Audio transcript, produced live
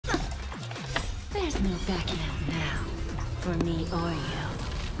There's no backing out now, for me or you.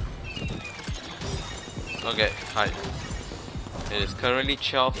 Okay, hi. It is currently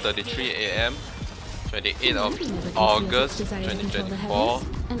 12:33 AM, 28th of August 2024.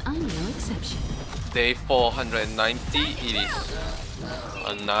 And I'm no exception. Day 490. It is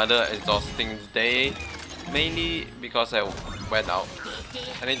another exhausting day, mainly because I went out.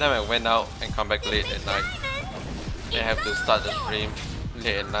 Anytime I went out and come back late at night, I have to start the stream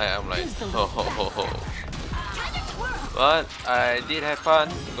late at night. I'm like, ho ho ho ho. But I did have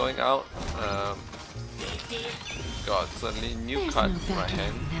fun going out. Got suddenly new There's card no in my backing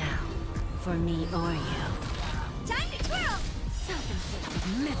hand. out now, for me or you. Time to twirl.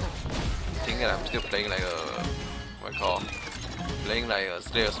 Thinking I'm still playing like a what I call playing like a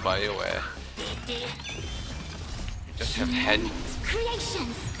Slay the Spire where you just have hand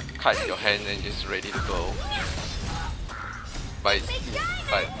cut in your hand and just ready to go. But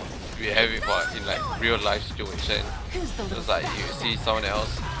we have it for in like real life situation. Just like you see someone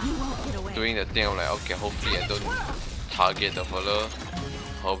else doing the thing, I'm like, okay, hopefully I don't target the follower.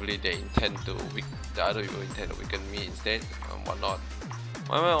 Hopefully they intend to the other people intend to weaken me instead and whatnot.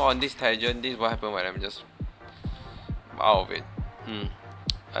 When I'm on this tangent, this is what happened when I'm just out of it.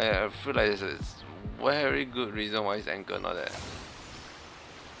 I feel like it's a very good reason why it's Anchor not there.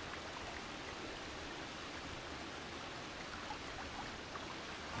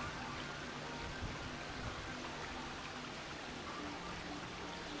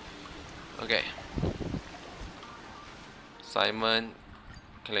 Okay. Simon,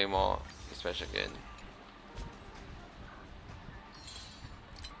 Claymore, special again.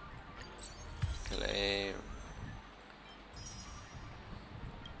 Claim.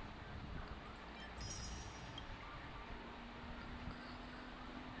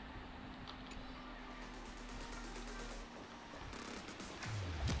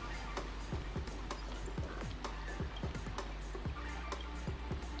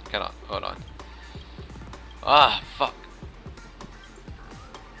 Cannot, hold on. Ah, fuck.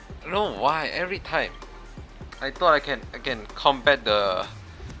 I don't know why every time. I thought I can combat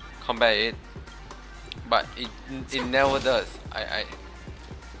it, but it never does. I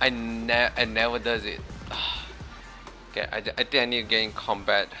never does it. Okay, I think I need to get in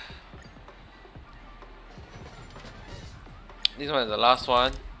combat. This one is the last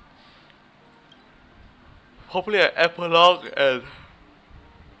one. Hopefully an epilogue and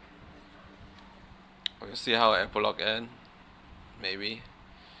we'll see how epilogue end. Maybe.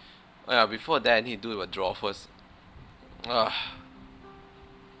 Oh yeah, before that I need to do a draw first. Bad.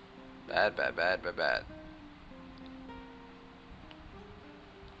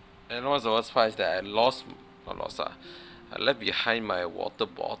 And what's the worst part is that I left behind my water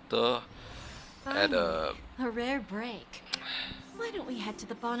bottle at a rare break. Why don't we head to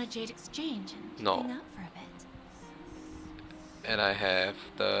the Bonajade Exchange and hang out for a bit? And I have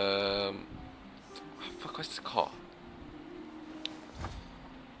the what's it called?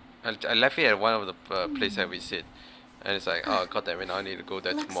 I left it at one of the places I visit, and it's like, oh god damn it, now I need to go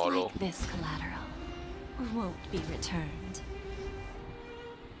there tomorrow. Like this collateral won't be returned.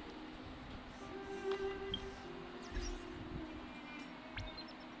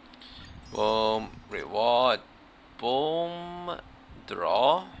 Boom, reward, boom,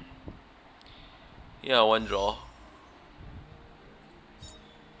 draw. Yeah, one draw.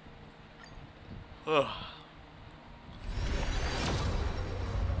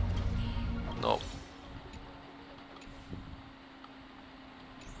 Nope.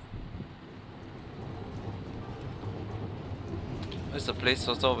 Where's the place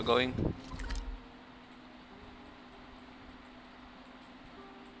also we're going?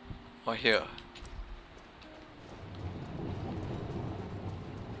 Oh, here.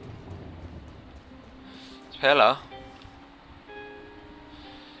 Spella.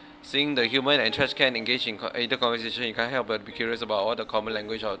 Seeing the human and trash can engage in either conversation, you can't help but be curious about what the common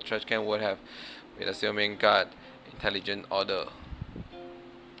language of trash can would have with a Silmian guard intelligent order.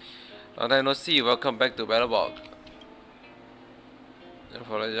 Long time no see, welcome back to Battlebog. I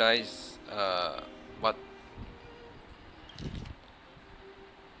apologize, but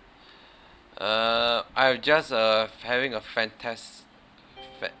I'm just having a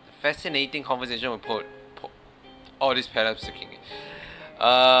fascinating conversation with all these pellets speaking.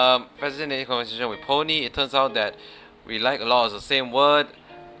 Fascinating conversation with Pony. It turns out that we like a lot of the same work,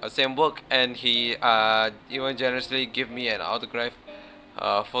 and he even generously give me an autograph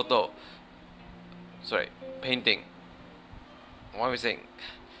painting. What am I saying?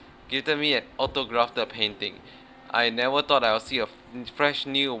 Gifted me an autographed painting. I never thought I would see a fresh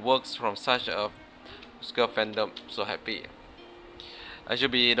new works from such a obscure fandom. So happy. I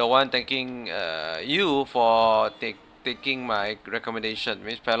should be the one thanking you for taking my recommendation.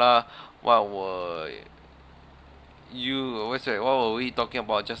 Miss Pella, what were we talking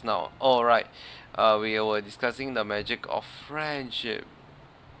about just now? Oh, right. We were discussing the magic of friendship.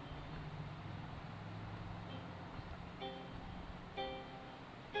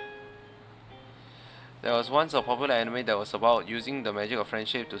 There was once a popular anime that was about using the magic of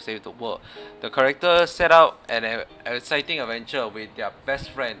friendship to save the world. The characters set out an exciting adventure with their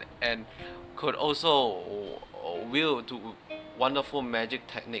best friend and could also wield to wonderful magic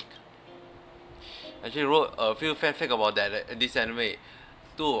technique. I actually wrote a few fanfic about this anime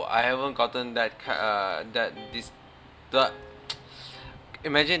too. I haven't gotten that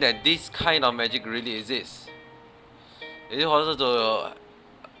imagine that this kind of magic really exists. It is also to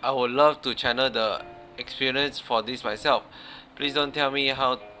I would love to channel the experience for this myself. Please don't tell me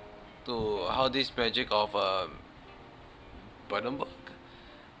how this magic of Brandenburg,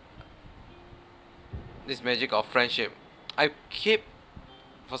 this magic of friendship. I keep,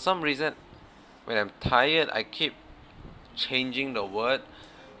 for some reason, when I'm tired, I keep changing the word,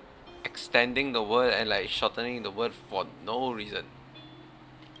 extending the word, and like shortening the word for no reason.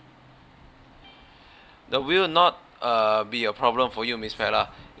 That will not be a problem for you, Miss Pella.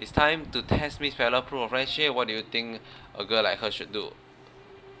 It's time to test Miss Pella proof of friendship. What do you think a girl like her should do?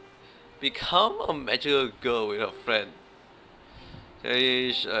 Become a magical girl with her friend.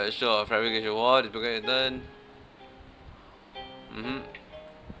 Sure, fabrication wall is becoming done.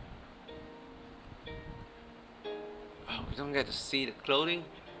 Oh, we don't get to see the clothing.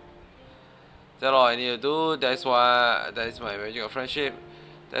 That's all I need to do. That is my magic of friendship.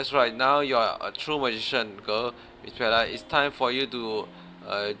 That's right. Now you are a true magician, girl. Miss Pella, it's time for you to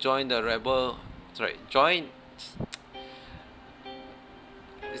join the rebel.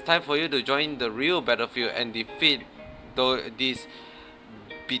 It's time for you to join the real battlefield and defeat this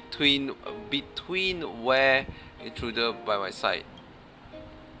between where intruder by my side.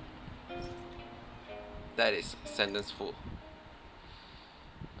 That is sentence full.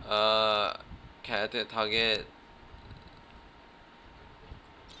 Can I take a target?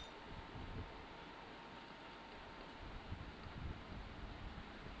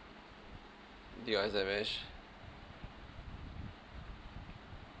 Device damage.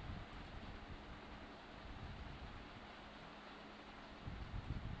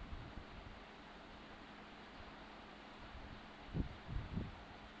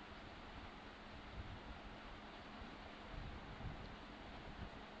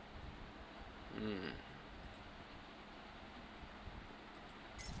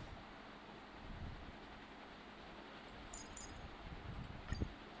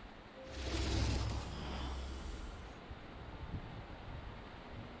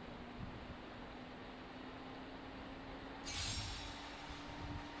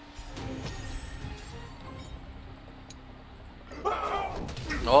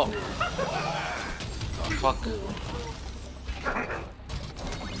 Oh. Fuck.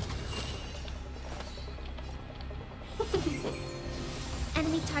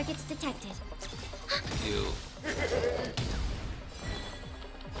 Enemy targets detected. You.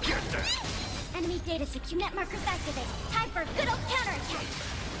 Enemy data QNet markers activated. Time for good old counterattack.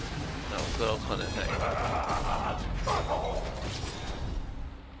 No, good old counterattack.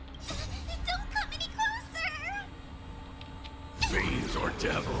 Don't come any closer. Fiends or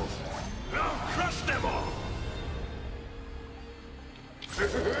devils, I'll crush them all.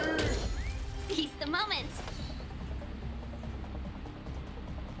 Seize the moment.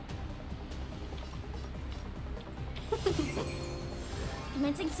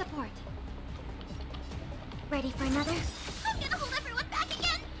 Commencing support. Ready for another? I'm gonna hold everyone back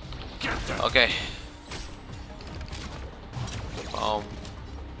again. Get them. Okay.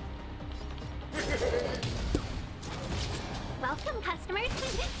 Welcome, customers.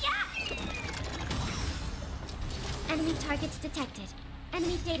 Yeah. Enemy targets detected.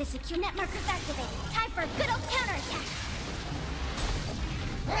 Enemy data QNet markers activated. Time for a good old counterattack.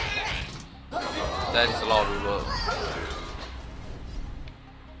 That is a lot of reverb.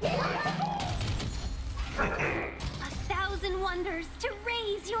 1,000 wonders to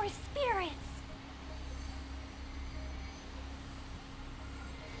raise your spirits.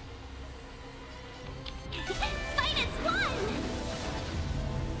 Fight is won.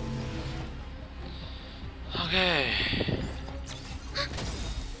 Okay.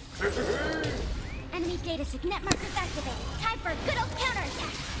 Enemy data QNet markers activated. Time for a good old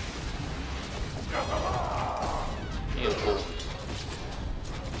counterattack. Beautiful.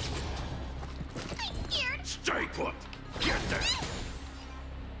 I'm scared. Stay put. Get them.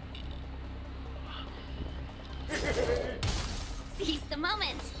 Seize the moment.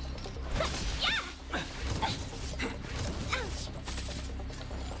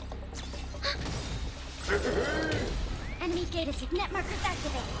 data signet markers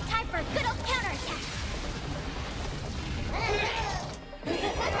activated. Time for a good old counterattack.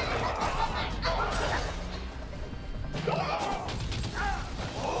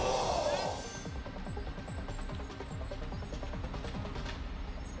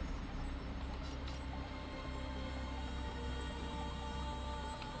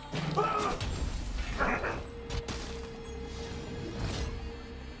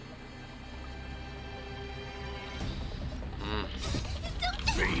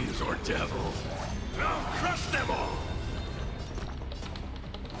 Fiends or devils, I'll crush them all.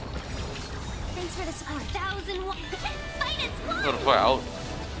 Thanks for the support. 1,001. Fight is one. What the fuck out?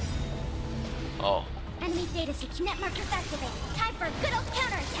 Oh. Enemy data signet markers activated. Time for a good old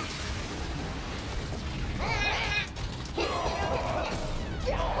counterattack.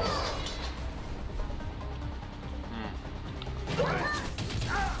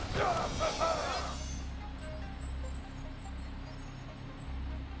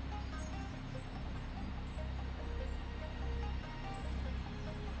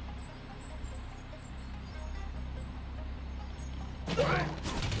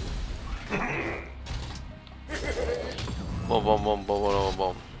 Boom, boom, boom, boom, boom,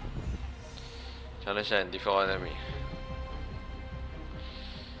 boom. Challenge and defeat all enemy.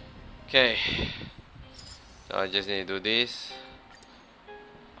 Okay. So I just need to do this.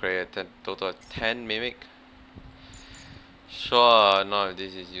 Create a total of 10 mimic. Sure, none of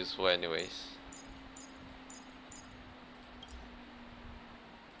this is useful anyways.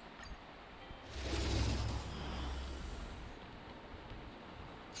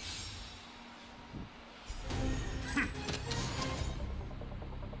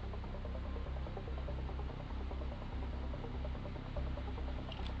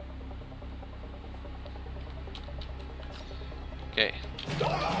 Okay.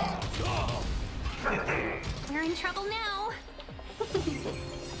 We're in trouble now.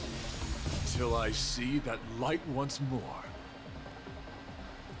 Till I see that light once more.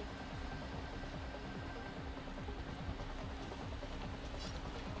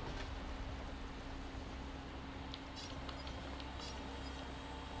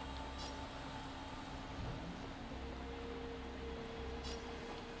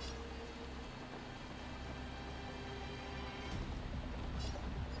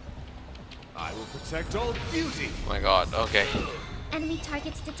 I will protect all beauty. Oh my god, okay. Enemy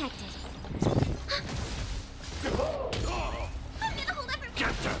targets detected. I'm gonna hold everyone.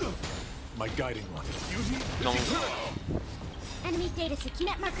 Get them. My guiding one. Beauty. No. Enemy data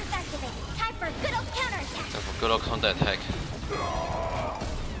signet markers activated. Time for a good old counterattack. Time for good old counter attack.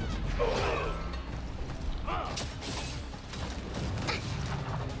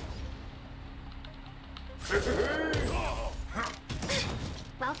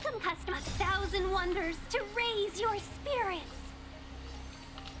 Welcome, customer. 1,000 wonders to raise your spirits.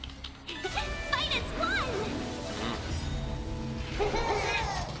 Fight is one.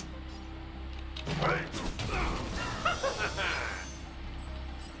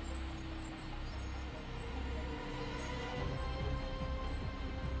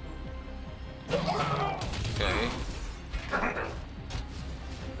 Okay.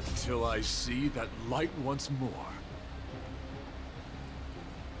 Until I see that light once more.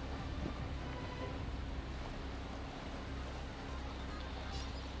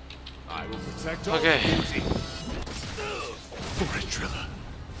 I will protect all beauty. For it, Trilla.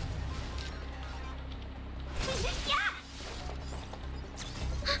 Yeah.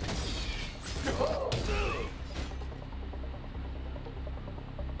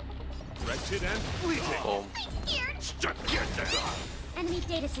 Wretched and fleeting. Boom. I'm scared. Just get them. Enemy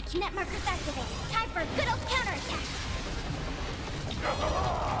data signet markers activated. Time for a good old counterattack.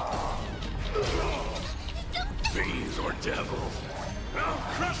 Fiends or devils, I'll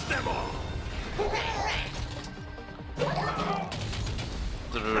crush them all.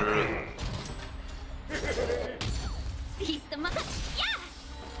 Seize the mother. Yeah.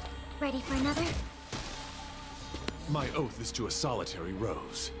 Ready for another? My oath is to a solitary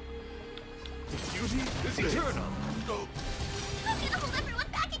rose. Beauty is eternal. I'm gonna hold everyone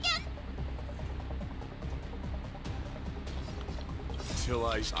back again. Till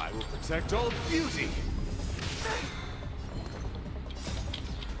I will protect all beauty.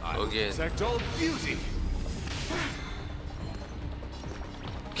 I will Okay. protect all beauty.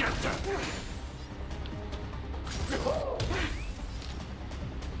 Get them.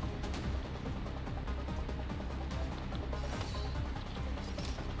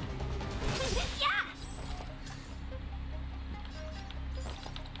 Yeah.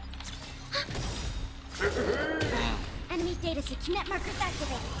 Enemy data signet markers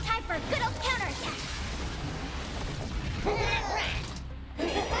activated. Time for a good old counterattack. Okay.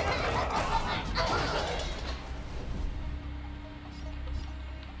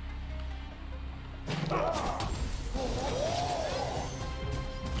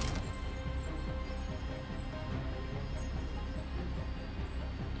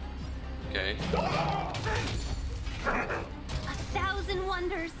 1,000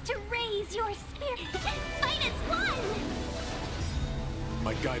 wonders to raise your spirit. Fight as one!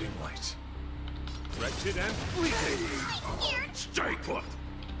 My guiding light. Wretched and fleeting. Stay put.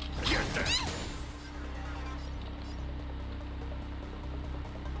 Get that.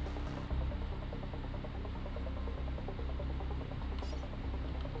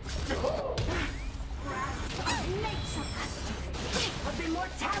 Of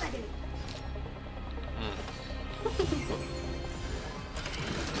immortality.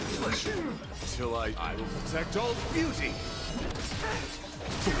 Till I will protect all beauty.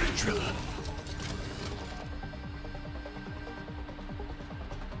 Fortrilla.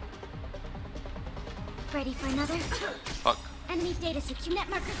 Ready for another? Fuck. Enemy data secure. Net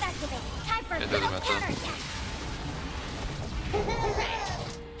markers activated. Time for a It little doesn't matter. counterattack.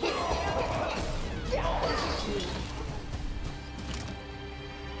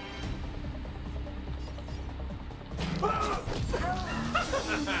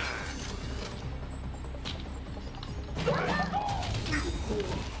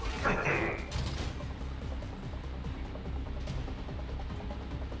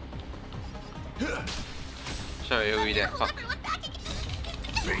 Sorry, you read that. Fuck.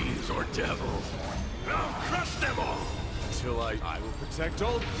 Fiends or devils. I'll crush them all. Till I will protect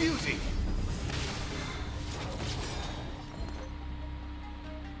all beauty.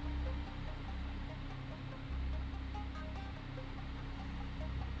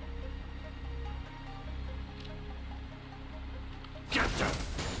 Get them.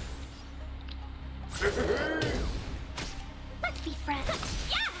 Let's be friends.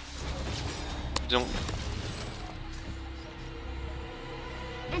 Yeah! Jump.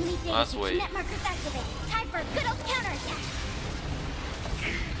 Enemy data That's secure. way. Net markers activated. Time for a good old counterattack.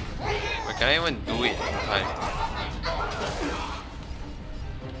 But can I even do it in time?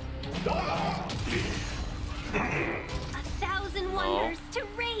 1,000 wonders to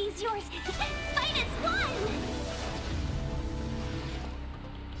raise yours. Fight as one!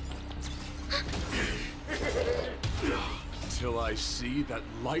 Till I see that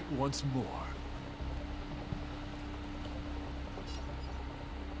light once more.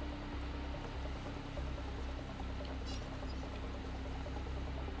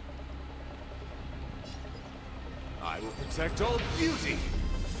 I will protect all beauty.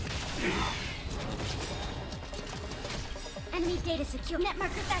 Enemy data secure. Net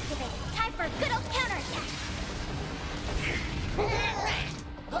markers activated. Time for a good old counterattack.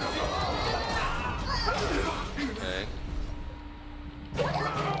 Okay.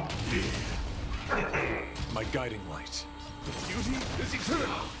 My guiding light. The beauty is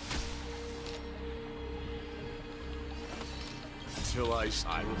eternal. Till I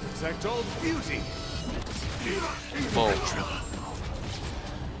will protect all beauty. Whoa.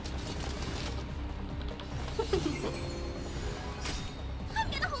 I'm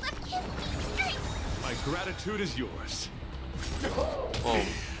gonna hold up Kiss strength. My gratitude is yours. Whoa.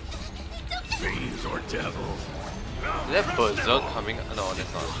 Fiends or devils. Is that Berserk coming? No,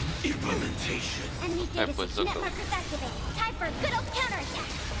 that's not. Implementation. Enemy That data was secure. Net so cool. markers activated. Time for a good old counterattack.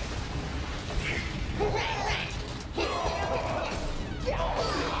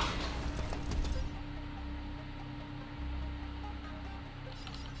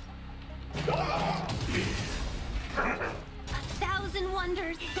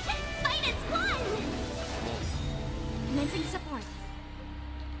 Wonders. Fight as one! Commencing support.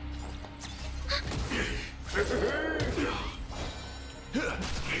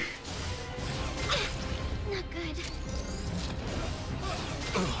 Not good.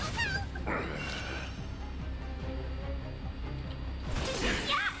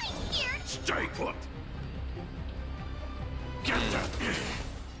 Yeah, I'm scared. Stay put. Get that.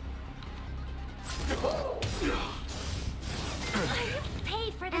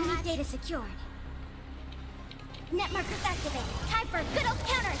 Paid for that. Enemy data secured. Net markers activated. Time for a good old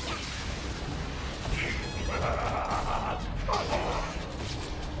counterattack.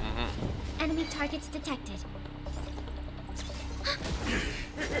 Enemy targets detected.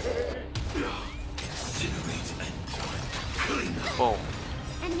 Boom.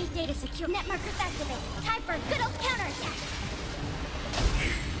 Enemy data secure. Net markers activated. Time for a good old counterattack.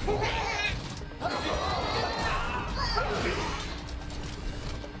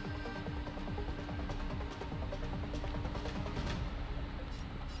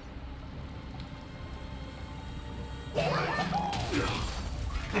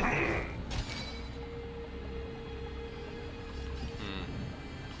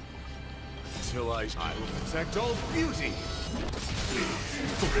 Until I will protect all beauty.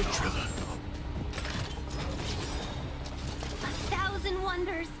 For it, Trilla. 1,000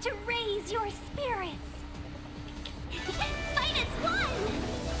 wonders to raise your spirits. Fight as one.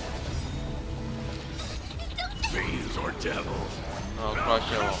 Fiends or devils. Oh,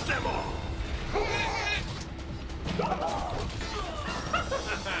 crush them all.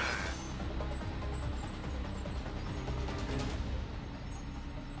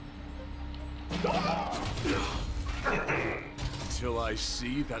 Till I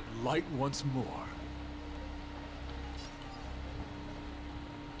see that light once more.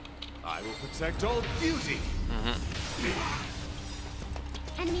 I will protect all beauty.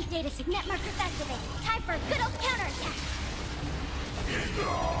 Enemy data signet markers activated. Time for a good old counterattack.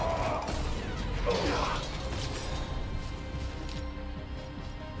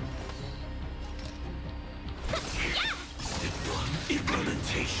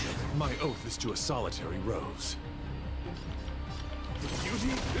 Implementation. My oath is to a solitary rose. The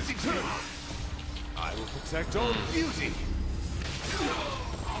beauty is eternal. I will protect all beauty.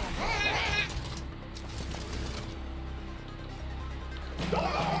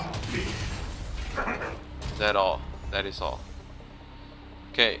 That all. That is all.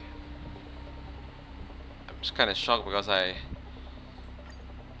 Okay. I'm just kind of shocked because I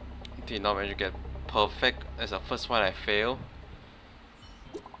did not manage to get perfect. As the first one I failed.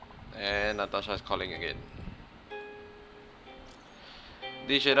 And Natasha is calling again.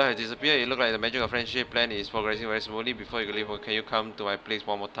 This shadow has disappeared. It looks like the magic of friendship plan is progressing very smoothly. Before you leave, can you come to my place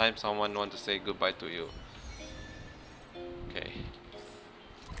one more time? Someone wants to say goodbye to you. Okay.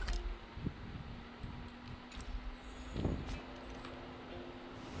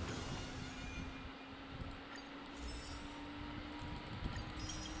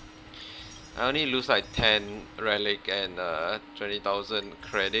 I only lose like 10 relic and 20,000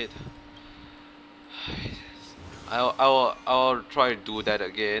 credit. I'll try to do that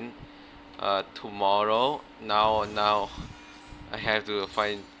again tomorrow. Now I have to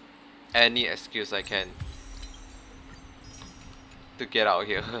find any excuse I can to get out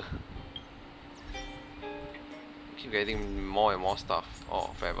here. Keep getting more and more stuff.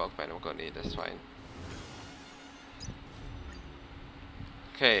 Oh, farewell, that's fine.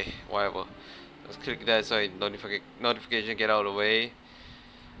 Okay, whatever. Let's click that so notification get out of the way.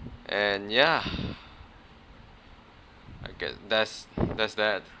 And yeah, I guess that's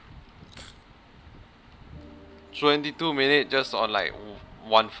that. 22 minutes just on like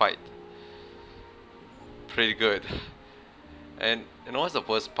one fight. Pretty good. And you know what's the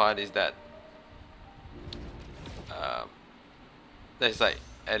worst part is that there's like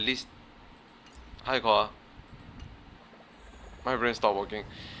at least, how you call it? My brain stopped working.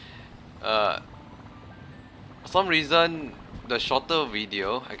 For some reason the shorter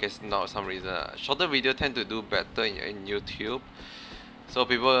video, I guess not some reason, shorter video tend to do better in YouTube, so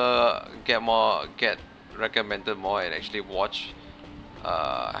people get recommended more and actually watch,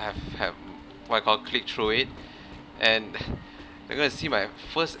 have what I call click through it, and they're gonna see my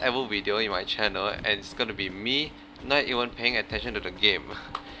first ever video in my channel, and it's gonna be me not even paying attention to the game.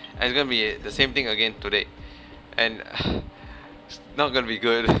 And it's gonna be the same thing again today, and it's not gonna be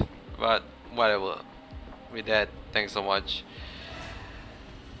good, but whatever. With that, thanks so much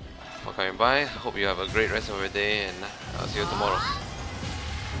for coming by. Hope you have a great rest of your day, and I'll see you tomorrow.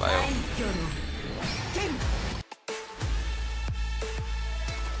 Bye.